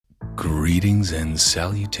Greetings and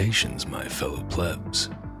salutations, my fellow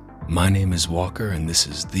plebs. My name is Walker, and this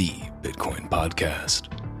is the Bitcoin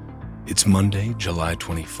Podcast. It's Monday, July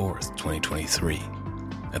 24th, 2023.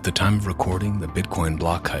 At the time of recording, the Bitcoin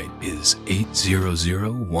block height is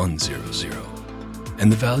 800100,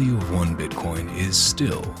 and the value of one Bitcoin is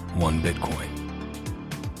still one Bitcoin.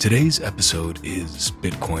 Today's episode is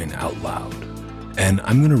Bitcoin Out Loud, and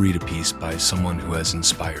I'm going to read a piece by someone who has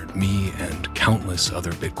inspired me and countless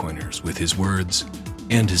other Bitcoiners with his words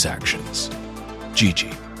and his actions,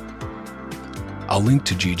 Gigi. I'll link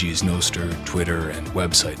to Gigi's Nostr, Twitter, and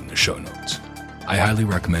website in the show notes. I highly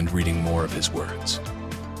recommend reading more of his words.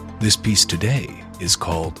 This piece today is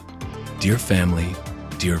called Dear Family,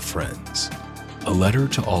 Dear Friends, a letter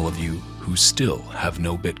to all of you who still have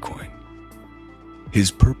no Bitcoin.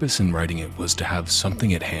 His purpose in writing it was to have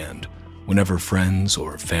something at hand whenever friends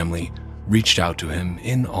or family reached out to him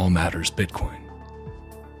in all matters Bitcoin.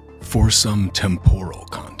 For some temporal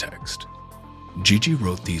context, Gigi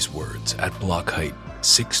wrote these words at block height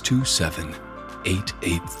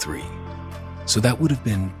 627883, so that would have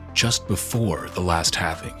been just before the last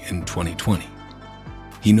halving in 2020.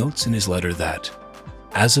 He notes in his letter that,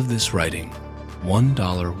 as of this writing,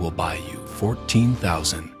 $1 will buy you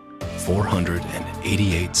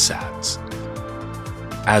 14,488 sats.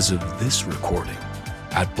 As of this recording,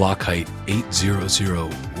 at block height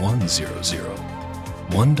 800100,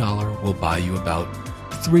 $1 will buy you about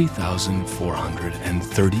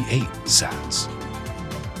 3,438 sats.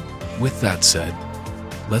 With that said,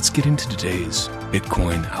 let's get into today's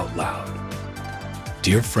Bitcoin Out Loud.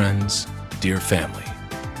 Dear friends, dear family,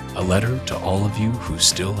 a letter to all of you who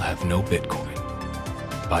still have no Bitcoin,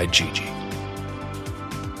 by Gigi.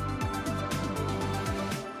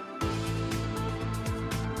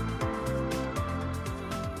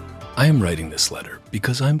 I am writing this letter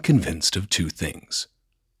because I'm convinced of two things.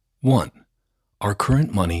 One, our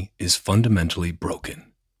current money is fundamentally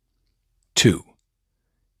broken. Two,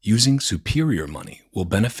 using superior money will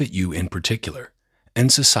benefit you in particular,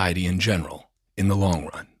 and society in general, in the long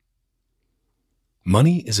run.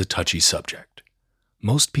 Money is a touchy subject.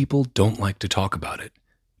 Most people don't like to talk about it,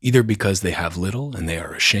 either because they have little and they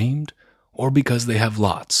are ashamed, or because they have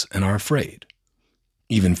lots and are afraid.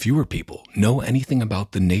 Even fewer people know anything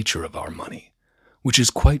about the nature of our money, which is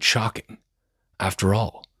quite shocking. After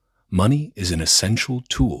all, money is an essential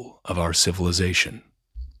tool of our civilization.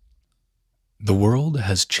 The world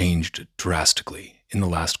has changed drastically in the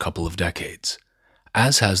last couple of decades,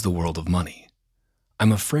 as has the world of money.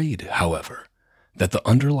 I'm afraid, however, that the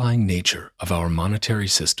underlying nature of our monetary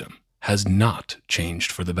system has not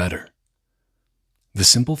changed for the better. The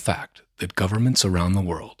simple fact that governments around the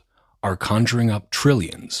world are conjuring up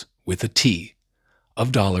trillions, with a T,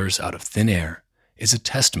 of dollars out of thin air is a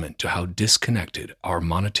testament to how disconnected our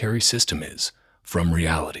monetary system is from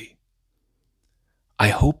reality. I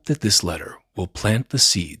hope that this letter will plant the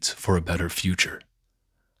seeds for a better future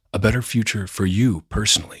for you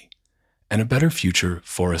personally, and a better future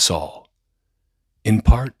for us all. In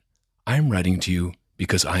part, I am writing to you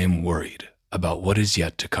because I am worried about what is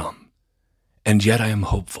yet to come, and yet I am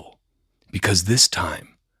hopeful, because this time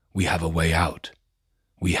we have a way out.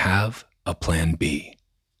 We have a Plan B.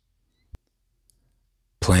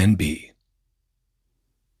 Plan B.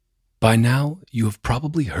 By now, you have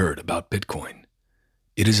probably heard about Bitcoin.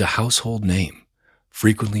 It is a household name,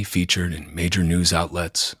 frequently featured in major news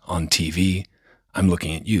outlets, on TV, I'm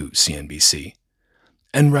looking at you, CNBC,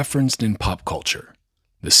 and referenced in pop culture,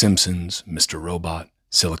 The Simpsons, Mr. Robot,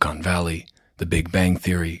 Silicon Valley, The Big Bang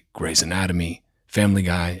Theory, Grey's Anatomy, Family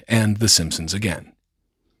Guy, and The Simpsons again.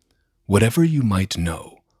 Whatever you might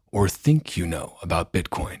know or think you know about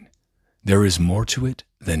Bitcoin, there is more to it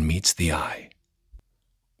than meets the eye.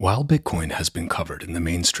 While Bitcoin has been covered in the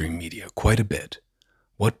mainstream media quite a bit,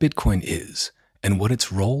 what Bitcoin is and what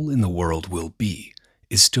its role in the world will be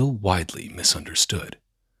is still widely misunderstood.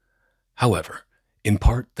 However, in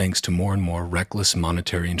part thanks to more and more reckless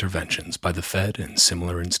monetary interventions by the Fed and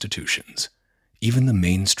similar institutions, even the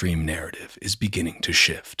mainstream narrative is beginning to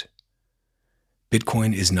shift.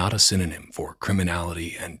 Bitcoin is not a synonym for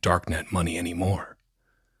criminality and darknet money anymore.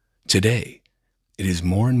 Today, it is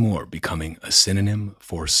more and more becoming a synonym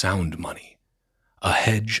for sound money, a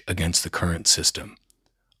hedge against the current system,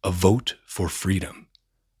 a vote for freedom,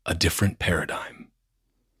 a different paradigm.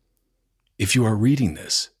 If you are reading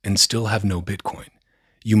this and still have no Bitcoin,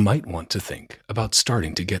 you might want to think about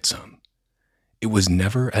starting to get some. It was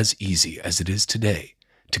never as easy as it is today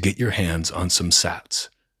to get your hands on some sats,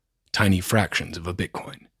 tiny fractions of a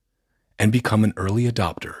Bitcoin, and become an early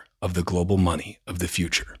adopter of the global money of the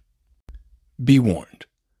future. Be warned,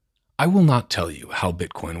 I will not tell you how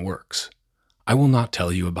Bitcoin works. I will not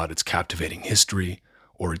tell you about its captivating history,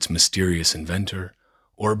 or its mysterious inventor,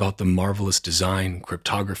 or about the marvelous design,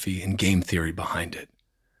 cryptography, and game theory behind it.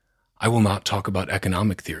 I will not talk about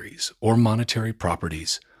economic theories, or monetary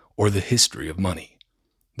properties, or the history of money.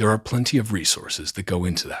 There are plenty of resources that go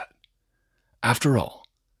into that. After all,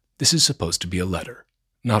 this is supposed to be a letter,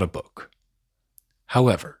 not a book.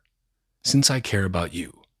 However, since I care about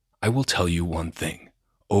you, I will tell you one thing,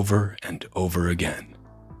 over and over again.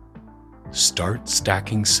 Start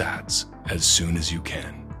stacking sats as soon as you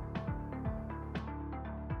can.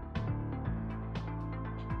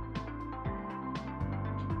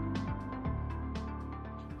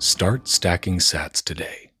 Start stacking sats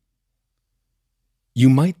today. You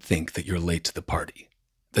might think that you're late to the party,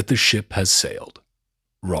 that the ship has sailed.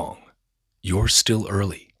 Wrong. You're still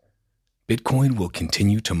early. Bitcoin will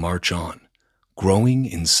continue to march on, growing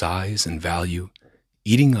in size and value,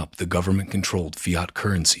 eating up the government-controlled fiat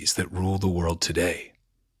currencies that rule the world today.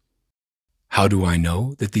 How do I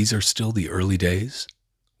know that these are still the early days?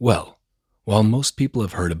 Well, while most people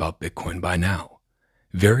have heard about Bitcoin by now,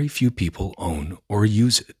 very few people own or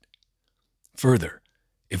use it. Further,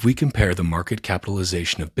 if we compare the market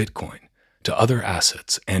capitalization of Bitcoin to other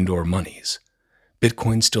assets and/or monies,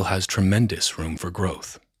 Bitcoin still has tremendous room for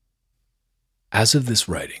growth. As of this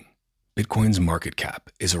writing, Bitcoin's market cap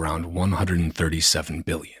is around 137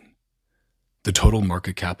 billion. The total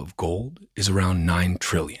market cap of gold is around 9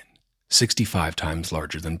 trillion, 65 times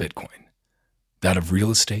larger than Bitcoin. That of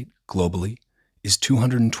real estate globally is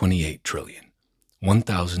 228 trillion,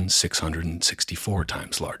 1,664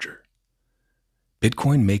 times larger.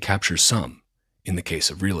 Bitcoin may capture some, in the case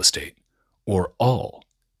of real estate, or all,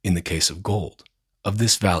 in the case of gold, of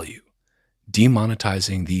this value,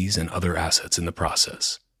 demonetizing these and other assets in the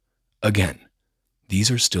process. Again, these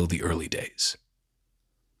are still the early days.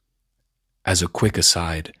 As a quick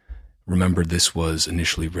aside, remember this was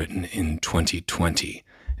initially written in 2020,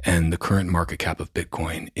 and the current market cap of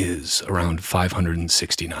Bitcoin is around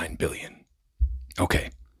 569 billion. Okay,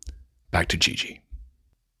 back to Gigi.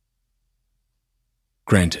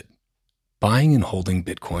 Granted, buying and holding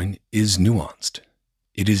Bitcoin is nuanced.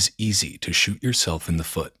 It is easy to shoot yourself in the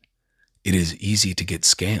foot. It is easy to get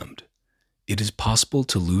scammed. It is possible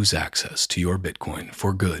to lose access to your Bitcoin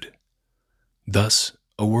for good. Thus,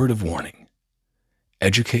 a word of warning.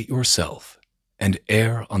 Educate yourself and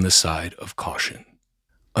err on the side of caution.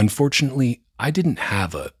 Unfortunately, I didn't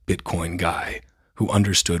have a Bitcoin guy who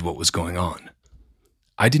understood what was going on.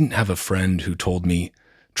 I didn't have a friend who told me,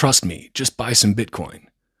 "Trust me, just buy some Bitcoin."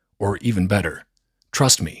 Or even better,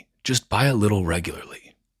 "Trust me, just buy a little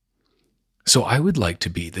regularly." So I would like to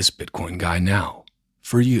be this Bitcoin guy now,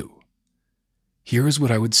 for you. Here is what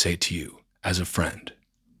I would say to you as a friend.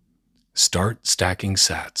 Start stacking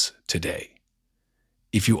sats today.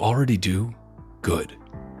 If you already do, good.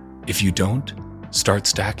 If you don't, start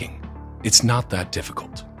stacking. It's not that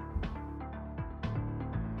difficult.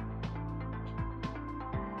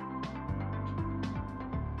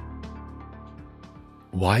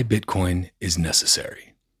 Why Bitcoin is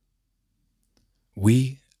necessary.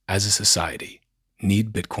 We, as a society,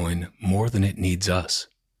 need Bitcoin more than it needs us.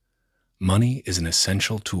 Money is an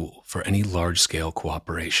essential tool for any large-scale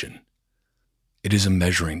cooperation. It is a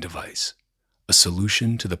measuring device, a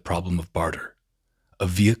solution to the problem of barter, a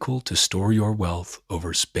vehicle to store your wealth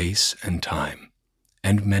over space and time,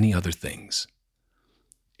 and many other things.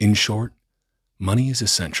 In short, money is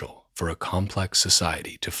essential for a complex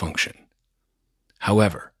society to function.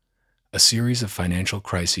 However, a series of financial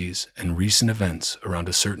crises and recent events around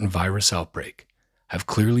a certain virus outbreak have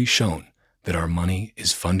clearly shown that our money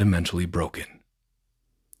is fundamentally broken.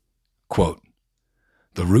 Quote,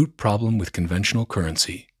 "The root problem with conventional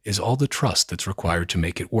currency is all the trust that's required to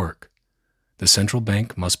make it work. The central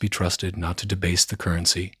bank must be trusted not to debase the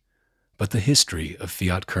currency, but the history of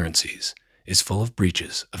fiat currencies is full of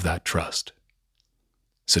breaches of that trust."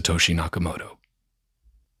 Satoshi Nakamoto.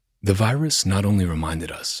 The virus not only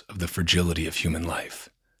reminded us of the fragility of human life,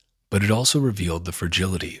 but it also revealed the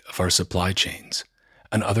fragility of our supply chains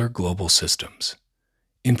and other global systems.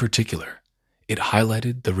 In particular, it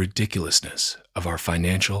highlighted the ridiculousness of our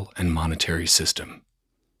financial and monetary system.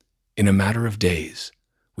 In a matter of days,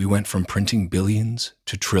 we went from printing billions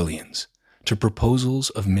to trillions to proposals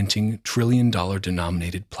of minting trillion-dollar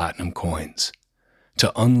denominated platinum coins,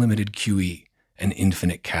 to unlimited QE and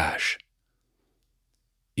infinite cash.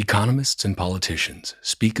 Economists and politicians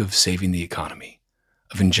speak of saving the economy,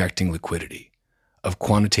 of injecting liquidity, of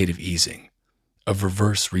quantitative easing, of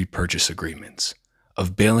reverse repurchase agreements,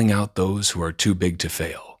 of bailing out those who are too big to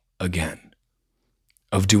fail, again,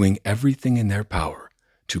 of doing everything in their power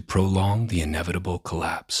to prolong the inevitable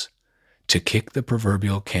collapse, to kick the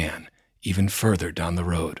proverbial can even further down the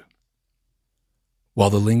road. While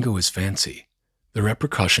the lingo is fancy, the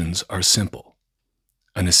repercussions are simple.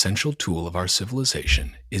 An essential tool of our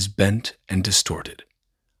civilization is bent and distorted.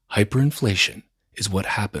 Hyperinflation is what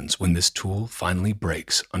happens when this tool finally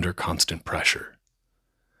breaks under constant pressure.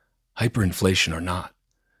 Hyperinflation or not,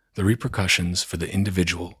 the repercussions for the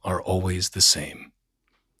individual are always the same.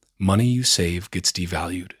 Money you save gets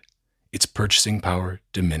devalued, its purchasing power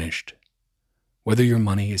diminished. Whether your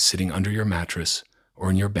money is sitting under your mattress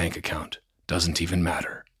or in your bank account doesn't even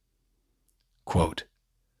matter. Quote,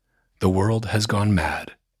 "The world has gone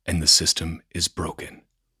mad and the system is broken."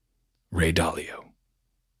 Ray Dalio.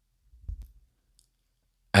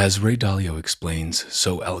 As Ray Dalio explains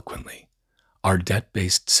so eloquently, our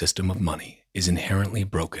debt-based system of money is inherently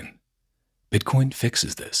broken. Bitcoin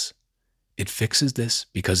fixes this. It fixes this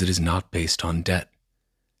because it is not based on debt.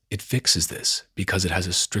 It fixes this because it has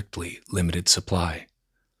a strictly limited supply.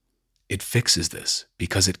 It fixes this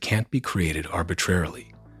because it can't be created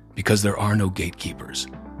arbitrarily, because there are no gatekeepers,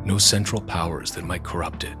 no central powers that might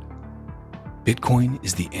corrupt it. Bitcoin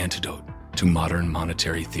is the antidote to modern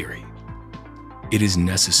monetary theory. It is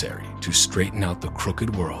necessary to straighten out the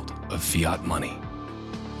crooked world of fiat money.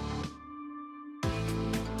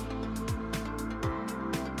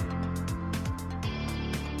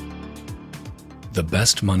 The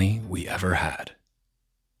best money we ever had.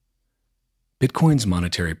 Bitcoin's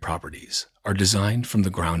monetary properties are designed from the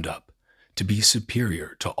ground up to be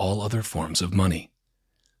superior to all other forms of money.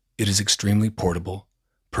 It is extremely portable,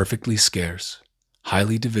 perfectly scarce,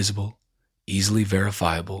 highly divisible, easily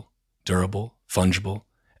verifiable, durable, fungible,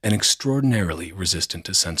 and extraordinarily resistant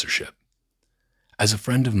to censorship. As a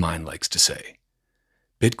friend of mine likes to say,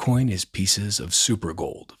 Bitcoin is pieces of super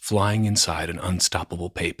gold flying inside an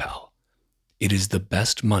unstoppable PayPal. It is the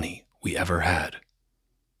best money we ever had.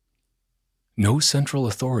 No central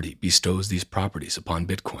authority bestows these properties upon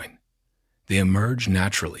Bitcoin. They emerge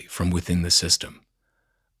naturally from within the system,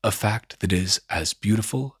 a fact that is as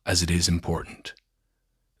beautiful as it is important.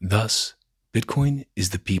 Thus, Bitcoin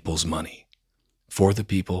is the people's money, for the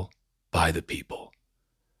people, by the people,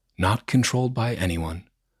 not controlled by anyone,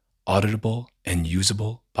 auditable and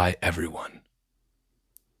usable by everyone.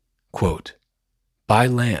 Quote, "Buy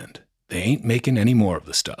land. They ain't making any more of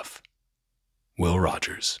the stuff." Will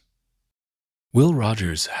Rogers. Will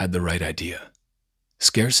Rogers had the right idea.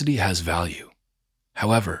 Scarcity has value.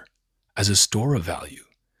 However, as a store of value,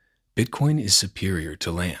 Bitcoin is superior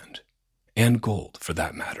to land, and gold for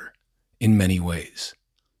that matter, in many ways.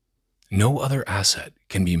 No other asset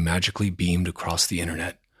can be magically beamed across the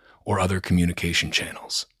internet or other communication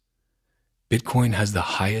channels. Bitcoin has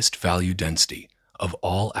the highest value density of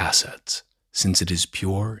all assets, since it is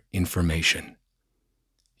pure information.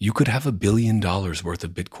 You could have $1 billion worth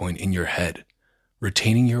of Bitcoin in your head,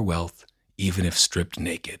 retaining your wealth even if stripped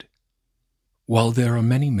naked. While there are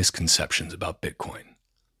many misconceptions about Bitcoin,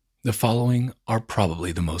 the following are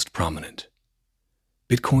probably the most prominent.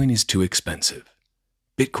 Bitcoin is too expensive.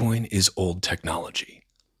 Bitcoin is old technology.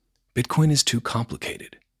 Bitcoin is too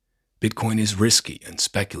complicated. Bitcoin is risky and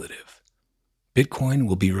speculative. Bitcoin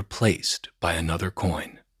will be replaced by another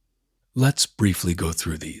coin. Let's briefly go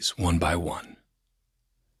through these one by one.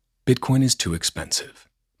 Bitcoin is too expensive.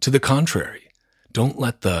 To the contrary, don't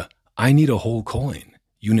let the "I need a whole coin"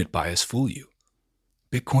 unit bias fool you.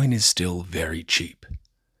 Bitcoin is still very cheap.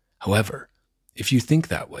 However, if you think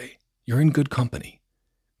that way, you're in good company.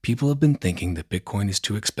 People have been thinking that Bitcoin is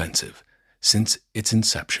too expensive since its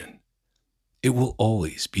inception. It will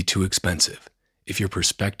always be too expensive if your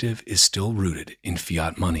perspective is still rooted in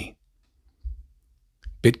fiat money.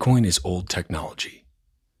 Bitcoin is old technology.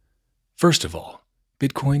 First of all,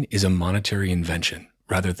 Bitcoin is a monetary invention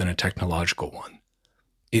rather than a technological one.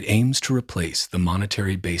 It aims to replace the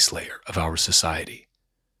monetary base layer of our society.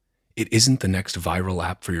 It isn't the next viral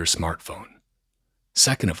app for your smartphone.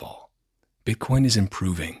 Second of all, Bitcoin is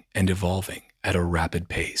improving and evolving at a rapid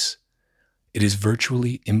pace. It is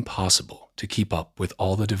virtually impossible to keep up with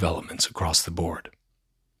all the developments across the board.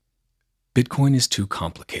 Bitcoin is too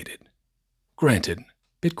complicated. Granted,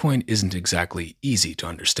 Bitcoin isn't exactly easy to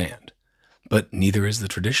understand, but neither is the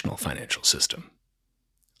traditional financial system.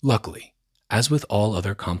 Luckily, as with all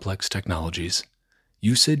other complex technologies,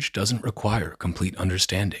 usage doesn't require complete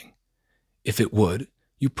understanding. If it would,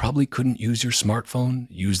 you probably couldn't use your smartphone,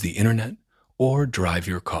 use the internet, or drive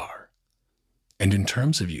your car. And in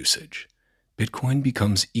terms of usage, Bitcoin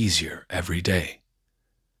becomes easier every day.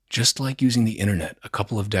 Just like using the internet a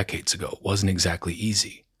couple of decades ago wasn't exactly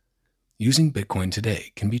easy, using Bitcoin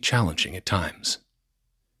today can be challenging at times.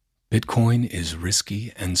 Bitcoin is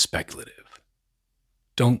risky and speculative.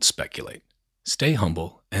 Don't speculate. Stay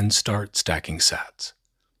humble and start stacking sats.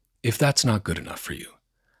 If that's not good enough for you,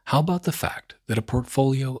 how about the fact that a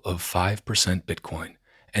portfolio of 5% Bitcoin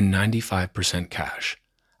and 95% cash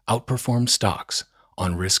outperformed stocks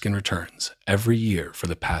on risk and returns every year for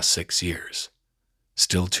the past 6 years?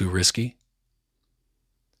 Still too risky?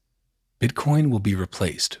 Bitcoin will be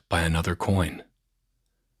replaced by another coin.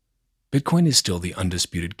 Bitcoin is still the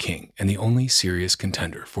undisputed king and the only serious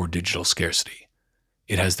contender for digital scarcity.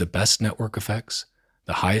 It has the best network effects,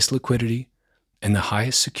 the highest liquidity, and the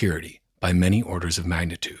highest security by many orders of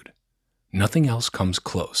magnitude. Nothing else comes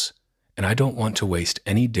close, and I don't want to waste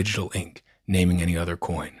any digital ink naming any other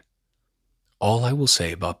coin. All I will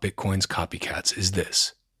say about Bitcoin's copycats is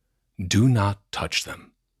this: do not touch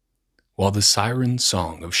them. While the siren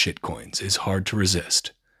song of shitcoins is hard to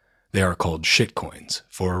resist, they are called shitcoins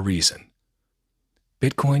for a reason.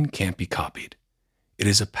 Bitcoin can't be copied. It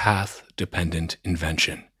is a path-dependent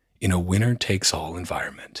invention in a winner-takes-all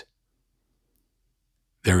environment.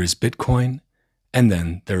 There is Bitcoin, and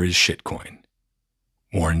then there is shitcoin.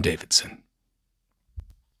 Warren Davidson.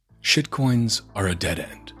 Shitcoins are a dead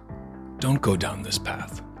end. Don't go down this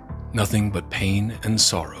path. Nothing but pain and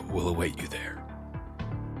sorrow will await you there.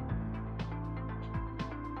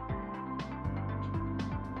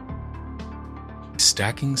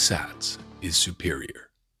 Stacking sats is superior.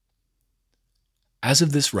 As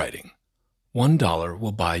of this writing, $1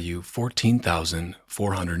 will buy you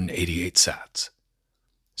 14,488 sats.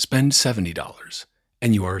 Spend $70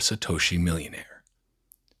 and you are a Satoshi millionaire.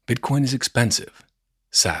 Bitcoin is expensive.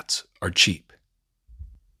 Sats are cheap.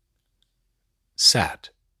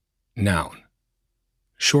 Sat, noun.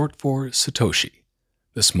 Short for Satoshi,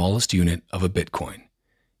 the smallest unit of a Bitcoin,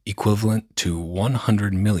 equivalent to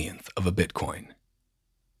 100 millionth of a Bitcoin.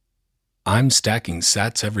 I'm stacking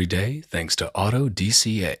sats every day thanks to Auto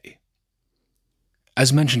DCA.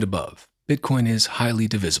 As mentioned above, Bitcoin is highly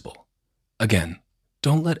divisible. Again,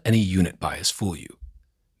 don't let any unit bias fool you.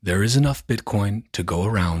 There is enough Bitcoin to go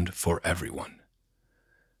around for everyone.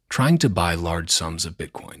 Trying to buy large sums of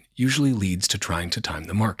Bitcoin usually leads to trying to time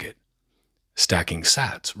the market. Stacking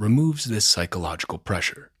sats removes this psychological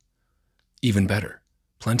pressure. Even better,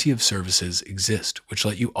 plenty of services exist which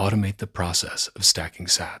let you automate the process of stacking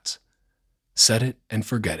sats. Set it and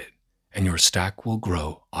forget it, and your stack will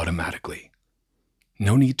grow automatically.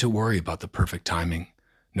 No need to worry about the perfect timing,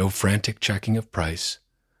 no frantic checking of price,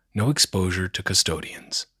 no exposure to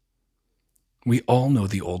custodians. We all know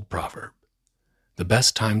the old proverb: the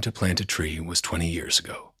best time to plant a tree was 20 years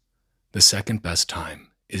ago. The second best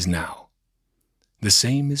time is now. The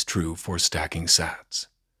same is true for stacking sats.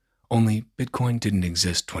 Only Bitcoin didn't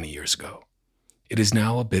exist 20 years ago. It is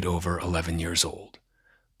now a bit over 11 years old,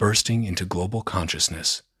 bursting into global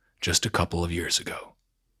consciousness just a couple of years ago.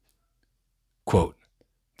 Quote,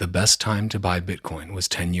 the best time to buy Bitcoin was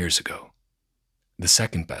 10 years ago. The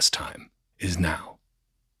second best time is now.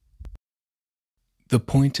 The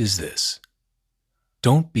point is this: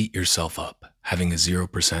 don't beat yourself up having a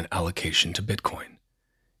 0% allocation to Bitcoin.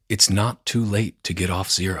 It's not too late to get off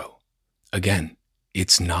zero. Again,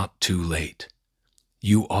 it's not too late.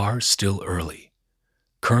 You are still early.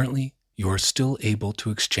 Currently, you are still able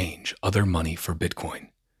to exchange other money for Bitcoin.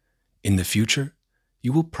 In the future,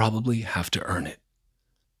 you will probably have to earn it.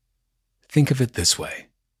 Think of it this way.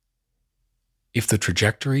 If the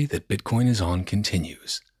trajectory that Bitcoin is on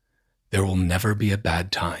continues, there will never be a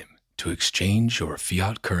bad time to exchange your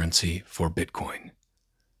fiat currency for Bitcoin.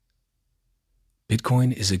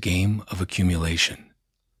 Bitcoin is a game of accumulation.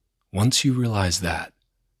 Once you realize that,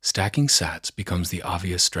 stacking sats becomes the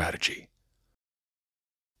obvious strategy.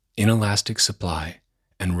 Inelastic supply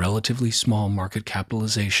and relatively small market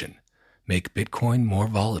capitalization make Bitcoin more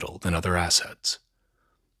volatile than other assets.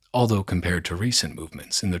 Although compared to recent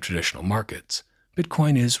movements in the traditional markets,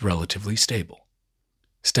 Bitcoin is relatively stable.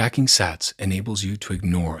 Stacking sats enables you to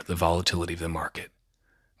ignore the volatility of the market.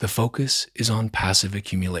 The focus is on passive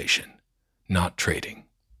accumulation, not trading.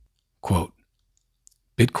 Quote,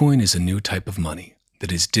 Bitcoin is a new type of money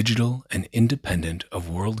that is digital and independent of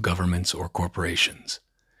world governments or corporations.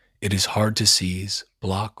 It is hard to seize,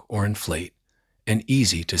 block, or inflate, and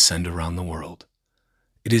easy to send around the world.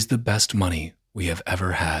 It is the best money we have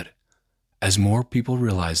ever had. As more people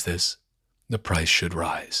realize this, the price should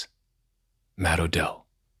rise. Matt Odell.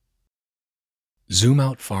 Zoom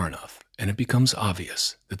out far enough, and it becomes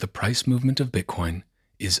obvious that the price movement of Bitcoin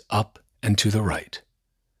is up and to the right.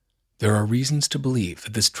 There are reasons to believe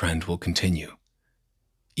that this trend will continue.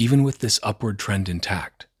 Even with this upward trend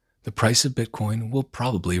intact, the price of Bitcoin will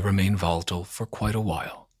probably remain volatile for quite a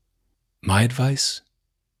while. My advice?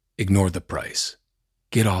 Ignore the price.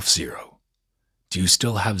 Get off zero. Do you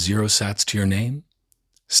still have 0 sats to your name?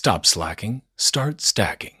 Stop slacking. Start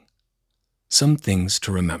stacking. Some things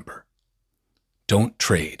to remember. Don't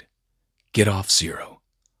trade. Get off zero.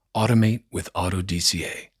 Automate with Auto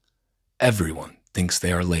DCA. Everyone thinks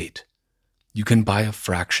they are late. You can buy a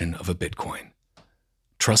fraction of a Bitcoin.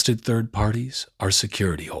 Trusted third parties are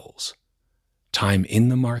security holes. Time in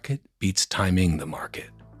the market beats timing the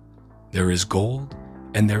market. There is gold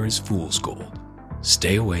and there is fool's gold.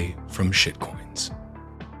 Stay away from shitcoins.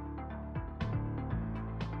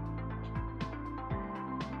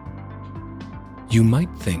 You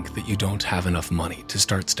might think that you don't have enough money to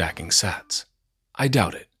start stacking sats. I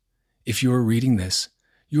doubt it. If you are reading this,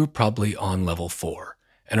 you are probably on level 4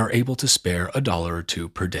 and are able to spare $1 or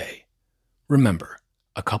 $2 per day. Remember,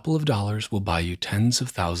 a couple of dollars will buy you tens of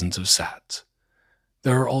thousands of sats.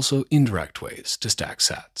 There are also indirect ways to stack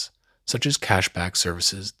sats, such as cashback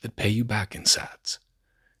services that pay you back in sats.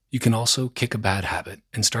 You can also kick a bad habit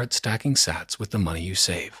and start stacking sats with the money you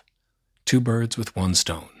save. 2 birds with 1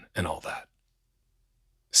 stone and all that.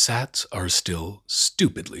 Sats are still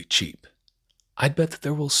stupidly cheap. I'd bet that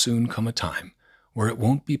there will soon come a time where it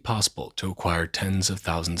won't be possible to acquire tens of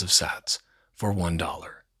thousands of sats for $1.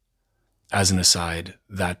 As an aside,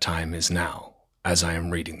 that time is now, as I am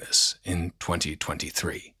reading this in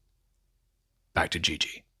 2023. Back to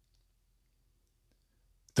Gigi.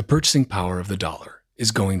 The purchasing power of the dollar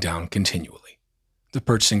is going down continually. The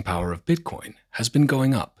purchasing power of Bitcoin has been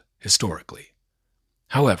going up historically.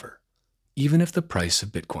 However, even if the price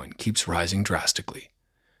of Bitcoin keeps rising drastically,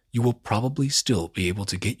 you will probably still be able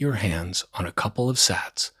to get your hands on a couple of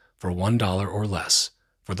sats for $1 or less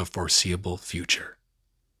for the foreseeable future.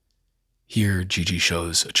 Here, Gigi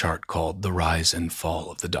shows a chart called the rise and fall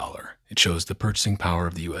of the dollar. It shows the purchasing power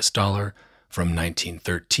of the US dollar from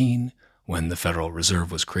 1913, when the Federal Reserve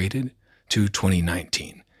was created, to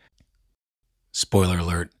 2019. Spoiler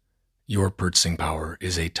alert, your purchasing power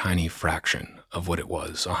is a tiny fraction of what it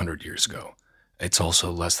was 100 years ago. It's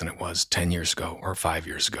also less than it was 10 years ago or 5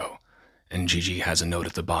 years ago. And Gigi has a note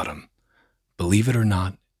at the bottom. Believe it or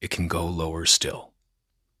not, it can go lower still.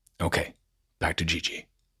 Okay, back to Gigi.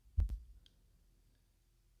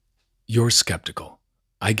 You're skeptical.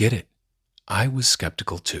 I get it. I was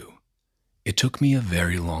skeptical too. It took me a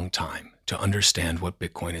very long time to understand what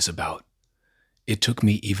Bitcoin is about. It took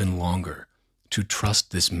me even longer to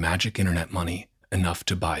trust this magic internet money enough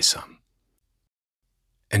to buy some.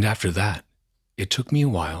 And after that, it took me a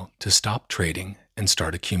while to stop trading and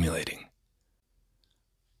start accumulating.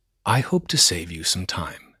 I hope to save you some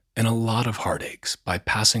time and a lot of heartaches by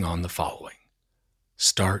passing on the following.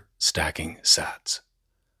 Start stacking sats.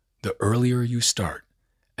 The earlier you start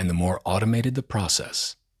and the more automated the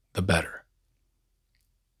process, the better.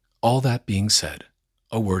 All that being said,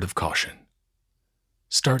 a word of caution.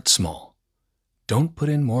 Start small. Don't put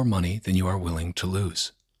in more money than you are willing to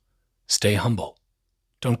lose. Stay humble.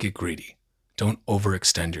 Don't get greedy. Don't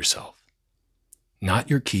overextend yourself. Not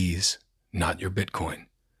your keys, not your Bitcoin.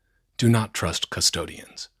 Do not trust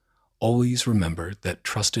custodians. Always remember that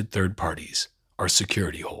trusted third parties are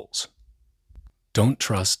security holes. Don't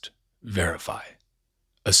trust, verify.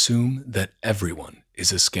 Assume that everyone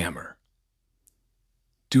is a scammer.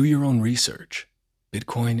 Do your own research.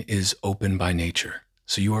 Bitcoin is open by nature,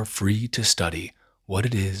 so you are free to study what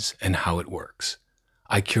it is and how it works.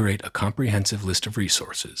 I curate a comprehensive list of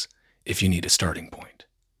resources if you need a starting point.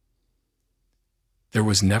 There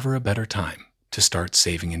was never a better time to start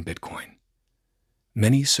saving in Bitcoin.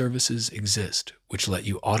 Many services exist which let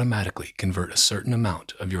you automatically convert a certain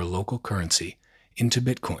amount of your local currency into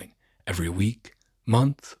Bitcoin every week,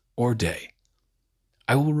 month, or day.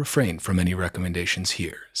 I will refrain from any recommendations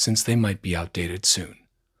here since they might be outdated soon.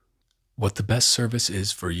 What the best service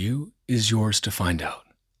is for you is yours to find out.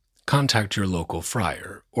 Contact your local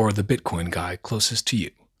friar or the Bitcoin guy closest to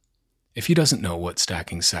you. If he doesn't know what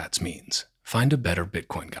stacking sats means, find a better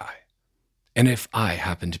Bitcoin guy. And if I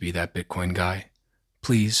happen to be that Bitcoin guy,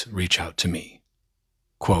 please reach out to me.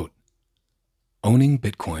 Quote, owning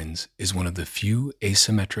Bitcoins is one of the few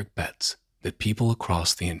asymmetric bets that people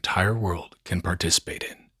across the entire world can participate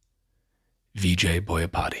in. Vijay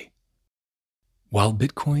Boyapati. While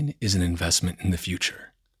Bitcoin is an investment in the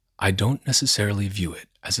future, I don't necessarily view it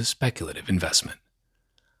as a speculative investment.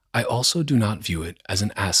 I also do not view it as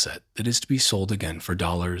an asset that is to be sold again for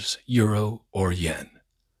dollars, euro, or yen.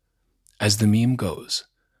 As the meme goes,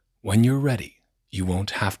 when you're ready, you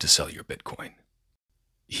won't have to sell your Bitcoin.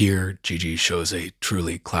 Here, Gigi shows a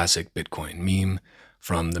truly classic Bitcoin meme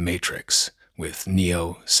from The Matrix, with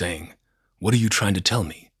Neo saying, "What are you trying to tell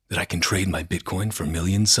me? That I can trade my Bitcoin for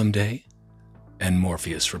millions someday?" and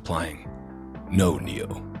Morpheus replying, "No,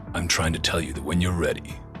 Neo, I'm trying to tell you that when you're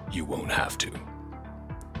ready, you won't have to."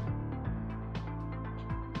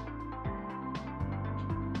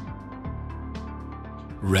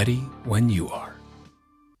 Ready when you are.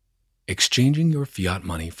 Exchanging your fiat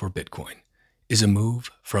money for Bitcoin is a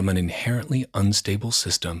move from an inherently unstable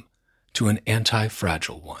system to an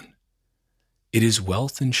anti-fragile one. It is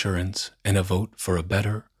wealth insurance and a vote for a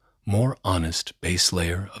better, more honest base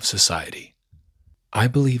layer of society. I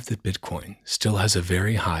believe that Bitcoin still has a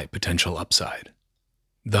very high potential upside.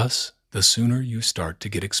 Thus, the sooner you start to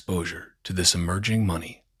get exposure to this emerging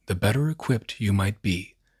money, the better equipped you might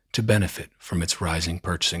be to benefit from its rising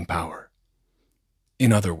purchasing power.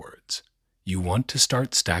 In other words, you want to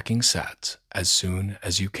start stacking sats as soon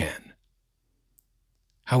as you can.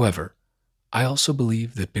 However, I also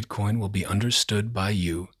believe that Bitcoin will be understood by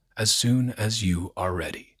you as soon as you are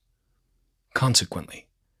ready. Consequently,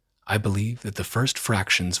 I believe that the first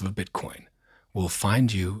fractions of a Bitcoin will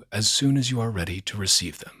find you as soon as you are ready to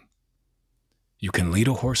receive them. You can lead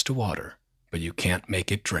a horse to water, but you can't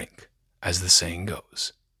make it drink, as the saying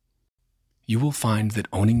goes. You will find that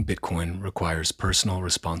owning Bitcoin requires personal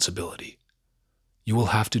responsibility. You will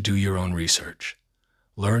have to do your own research,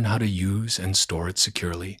 learn how to use and store it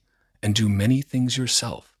securely, and do many things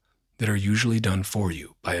yourself that are usually done for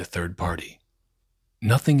you by a third party.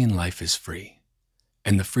 Nothing in life is free,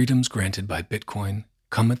 and the freedoms granted by Bitcoin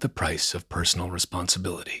come at the price of personal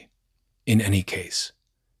responsibility. In any case,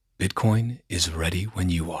 Bitcoin is ready when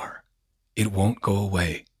you are. It won't go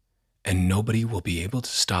away, and nobody will be able to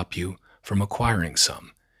stop you from acquiring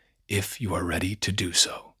some if you are ready to do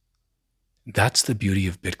so. That's the beauty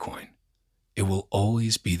of Bitcoin. It will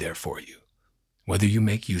always be there for you, whether you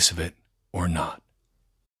make use of it or not.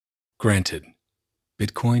 Granted,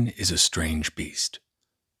 Bitcoin is a strange beast.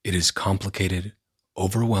 It is complicated,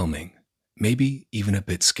 overwhelming, maybe even a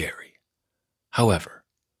bit scary. However,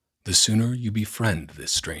 the sooner you befriend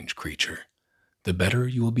this strange creature, the better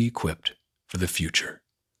you will be equipped for the future.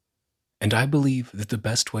 And I believe that the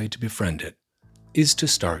best way to befriend it is to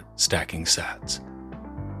start stacking sats.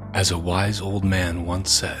 As a wise old man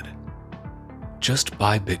once said, just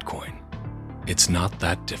buy Bitcoin. It's not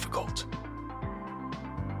that difficult.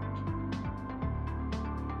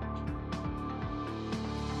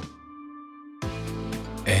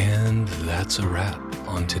 And that's a wrap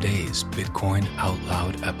on today's Bitcoin Out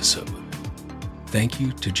Loud episode. Thank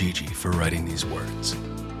you to Gigi for writing these words.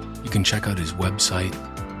 You can check out his website,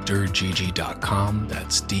 dergigi.com,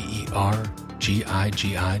 that's dergigi.com,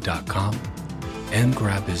 and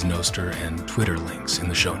grab his Nostr and Twitter links in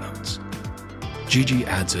the show notes. Gigi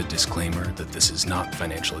adds a disclaimer that this is not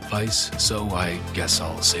financial advice, so I guess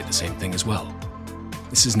I'll say the same thing as well.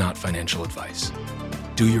 This is not financial advice.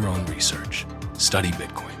 Do your own research. Study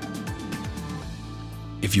Bitcoin.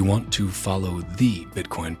 If you want to follow the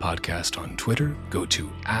Bitcoin Podcast on Twitter, go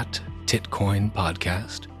to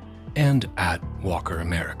 @TitcoinPodcast and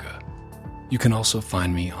 @WalkerAmerica. You can also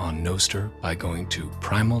find me on Nostr by going to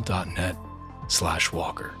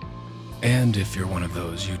primal.net/Walker. And if you're one of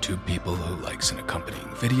those YouTube people who likes an accompanying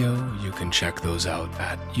video, you can check those out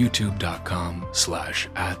at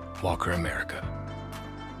youtube.com/@WalkerAmerica.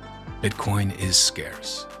 Bitcoin is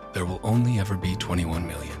scarce. There will only ever be 21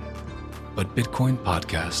 million. But Bitcoin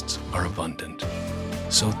podcasts are abundant.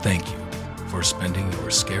 So thank you for spending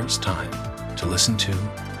your scarce time to listen to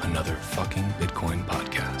another fucking Bitcoin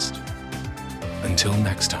podcast. Until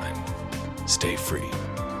next time, stay free.